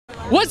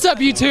What's up,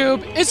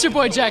 YouTube? It's your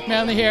boy Jack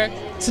Manley here.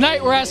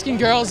 Tonight we're asking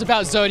girls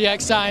about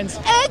zodiac signs.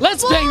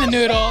 Let's bang the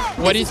noodle.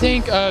 What do you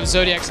think of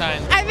zodiac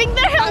signs? I think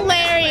they're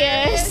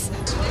hilarious.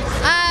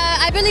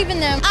 I believe in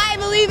them. I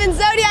believe in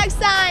zodiac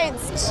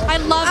signs. I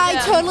love them.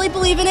 I totally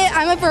believe in it.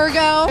 I'm a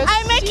Virgo.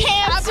 I'm a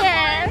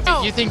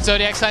Cancer. You think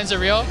zodiac signs are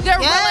real? They're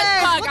real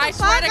as fuck, I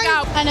swear to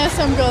God. I know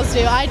some girls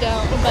do. I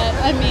don't, but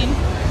I mean,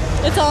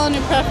 it's all in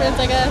your preference,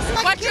 I guess.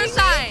 What's your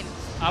sign?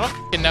 I don't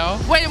f***ing know.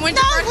 Wait, when's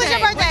your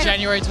birthday?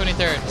 January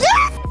 23rd.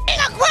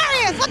 You're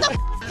Aquarius. What the f?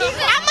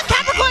 I'm a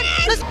Capricorn.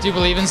 Do you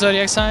believe in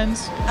zodiac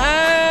signs? I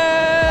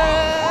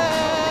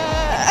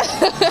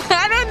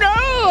don't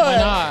know. Why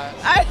not?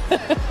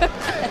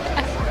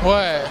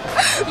 What?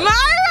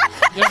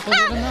 You don't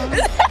believe in them?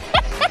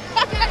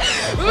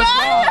 What's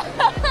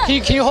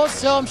wrong? Can you hold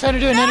still? I'm trying to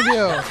do an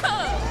interview.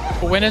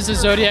 When does the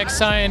zodiac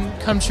sign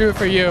come true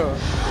for you?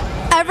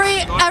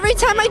 Every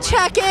time I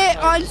check it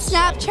on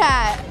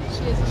Snapchat.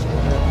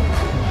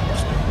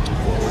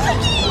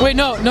 Wait,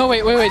 no,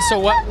 wait. So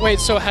what? Wait,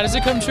 so how does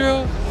it come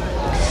true?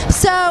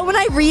 So when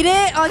I read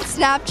it on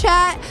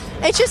Snapchat,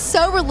 it's just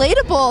so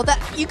relatable that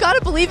you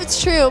gotta believe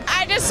it's true.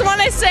 I just want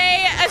to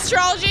say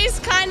astrology's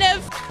kind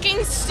of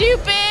fucking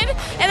stupid,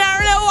 and I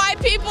don't know why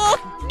people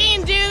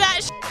fucking do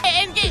that shit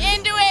and get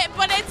into it,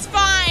 but it's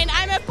fine.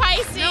 I'm a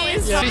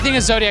Pisces. What do you think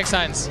of zodiac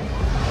signs?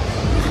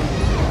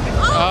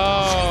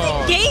 Oh.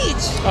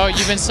 Engaged. Oh,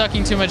 you've been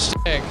sucking too much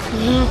dick.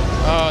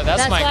 Oh,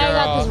 that's my girl. That's why I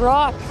got this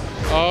rock.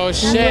 Oh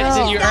shit,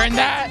 did you earn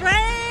that?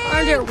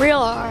 Earned it real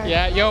hard.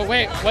 Yeah, yo,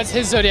 wait, what's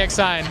his zodiac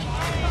sign?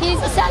 He's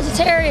a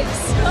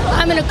Sagittarius.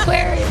 I'm an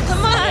Aquarius.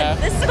 Come on.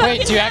 Yeah.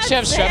 Wait, do you actually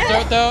have strep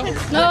throat though?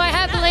 No, I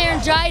have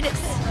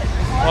laryngitis.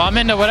 Well, I'm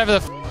into whatever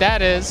the f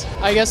that is.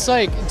 I guess,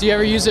 like, do you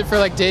ever use it for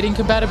like dating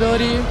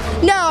compatibility?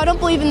 No, I don't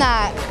believe in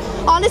that.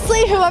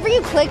 Honestly, whoever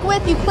you click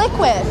with,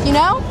 you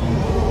know?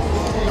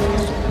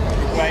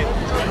 Right.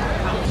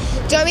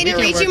 Do you want me to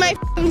read you my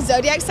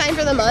zodiac sign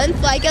for the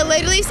month? Like, it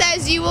literally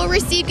says you will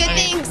receive good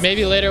things.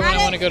 Maybe later when I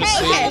want to go to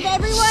sleep. Okay,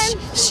 everyone.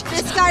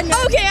 This guy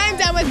knows. Okay, I'm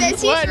done with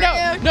this. He's What? No,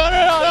 rude. no,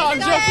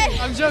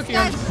 I'm joking.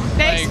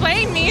 They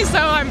explain me, so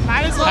I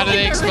might as well. How do they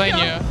keep it explain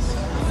real. you?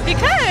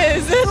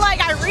 Because,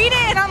 like, I read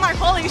it and I'm like,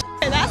 holy shit,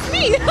 that's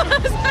me.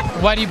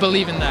 Why do you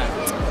believe in that?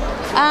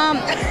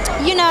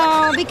 You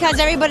know, because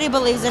everybody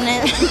believes in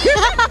it.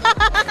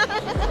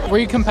 Were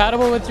you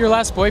compatible with your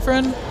last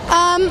boyfriend?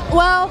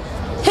 Well,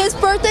 his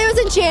birthday was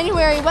in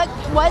January.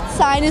 What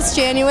sign is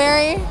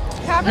January?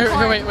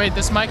 Here, wait,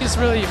 this mic is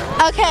really...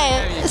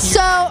 Okay,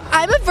 so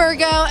I'm a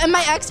Virgo and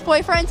my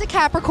ex-boyfriend's a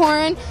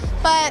Capricorn,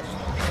 but,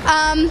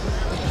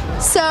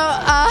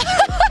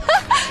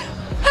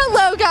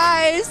 hello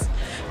guys.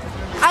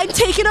 I'm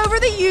taking over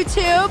the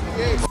YouTube.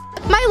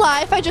 My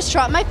life, I just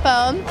dropped my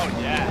phone. Oh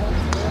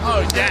yeah.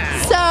 Oh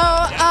yeah. So,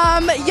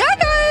 yeah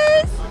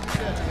guys.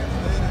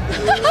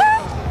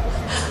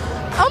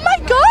 Oh my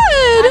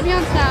god.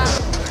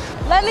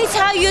 Let me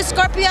tell you,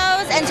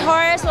 Scorpios and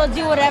Taurus will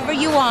do whatever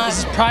you want.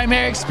 Is this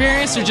primary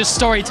experience or just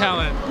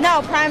storytelling?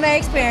 No, primary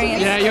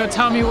experience. Yeah, yo,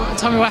 tell me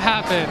what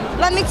happened.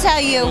 Let me tell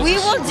you, we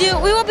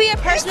will be a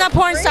personal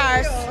porn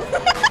stars.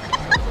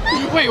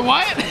 Wait,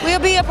 what? We'll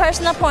be a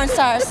personal porn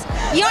stars.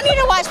 You don't need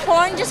to watch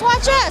porn, just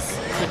watch us.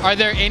 Are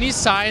there any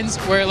signs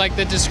where like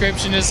the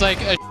description is like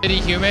a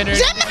shitty human or?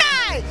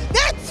 Gemini!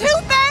 They're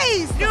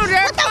two-faced! Dude,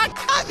 they're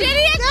fucking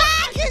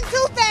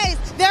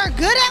two-faced! They're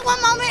good at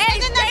one moment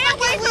and then they're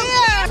fucking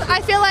weird!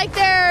 I feel like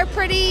they're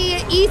pretty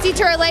easy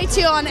to relate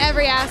to on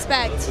every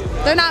aspect.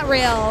 They're not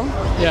real.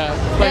 Yeah,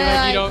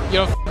 like you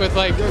don't f with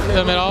like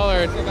them at all,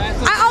 or?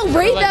 I'll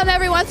read them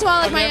every once in a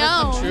while, like my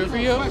own. True for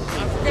you?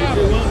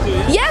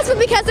 Yes, but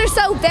because they're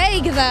so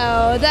vague,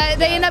 though, that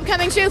they end up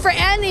coming true for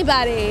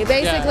anybody,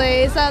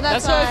 basically. Yeah. So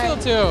that's how I feel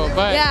too.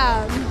 But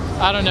yeah.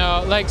 I don't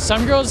know. Like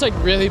some girls like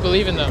really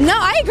believe in them. No,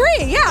 I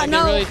agree. Yeah, like,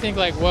 no. They really think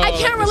like, whoa. I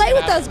can't relate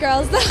with those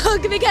girls though,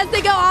 because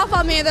they go off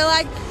on me. They're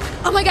like,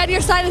 "Oh my God, your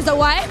sign is a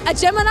what? A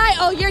Gemini?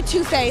 Oh, you're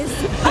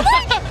two-faced." I'm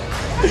like,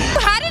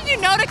 How did you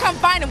know to come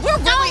find him? We're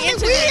really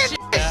into this shit.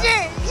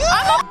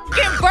 I'm a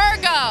fucking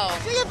Virgo.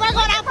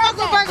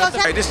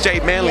 Hey, this is Jay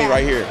Manley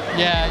right here.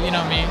 Yeah, you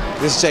know me.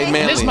 This is Jay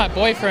Manley. This is my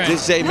boyfriend.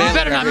 This is Jay Manley. You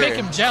better not right make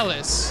here. him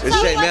jealous. This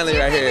is Jay Manley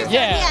right here.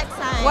 Yeah.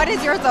 What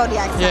is your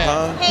zodiac sign?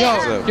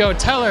 Yeah. Yo,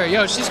 tell her.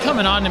 Yo, she's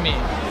coming on to me.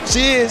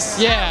 She is.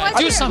 Yeah.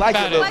 Do something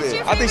about it.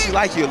 I think she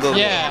like you a little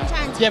bit.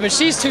 Yeah, but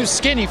she's too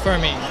skinny for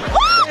me.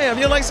 Damn,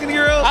 you don't like skinny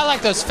girls? I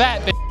like those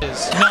fat bitches.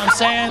 You know what I'm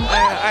saying?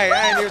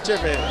 I ain't even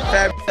tripping.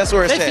 Fat, that's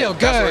where it's at. They feel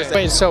good.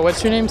 Wait, so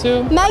what's your name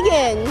too?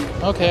 Megan.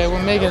 Okay,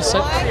 well Megan, it's My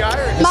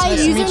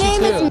nice to meet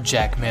username you too. is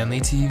Jack Manley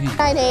TV.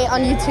 98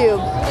 on YouTube.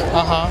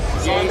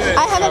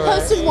 I haven't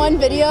posted one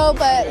video,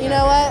 but you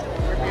know what?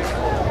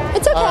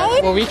 It's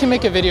okay. Well, we can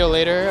make a video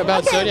later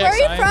about Okay, zodiac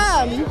where are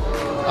signs. you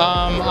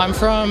from? I'm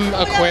from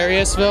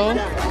Aquariusville.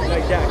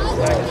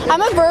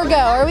 I'm a Virgo.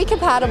 Are we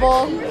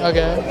compatible?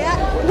 Okay.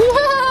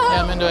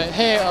 Yeah, I'm into it.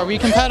 Hey, are we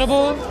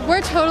compatible?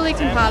 we're totally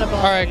compatible.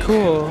 All right,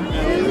 cool.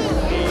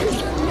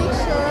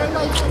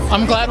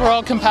 I'm glad we're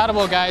all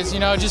compatible, guys. You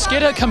know, just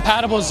get a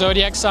compatible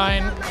zodiac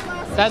sign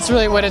that's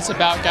really what it's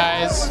about,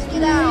 guys.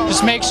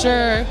 Just make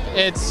sure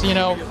it's, you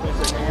know,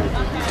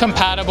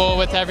 compatible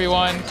with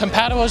everyone.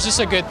 Compatible is just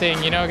a good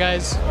thing, you know,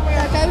 guys?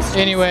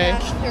 Anyway.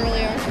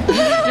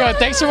 Yo,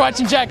 thanks for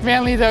watching Jack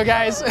Manley, though,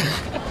 guys.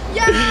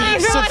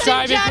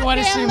 Subscribe if you want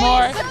to see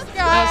more.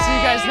 I'll see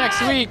you guys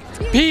next week.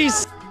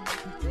 Peace.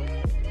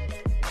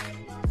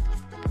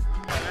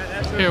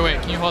 Here,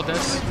 wait, can you hold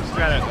this?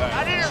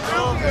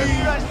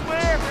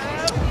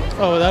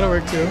 Oh, that'll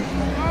work too.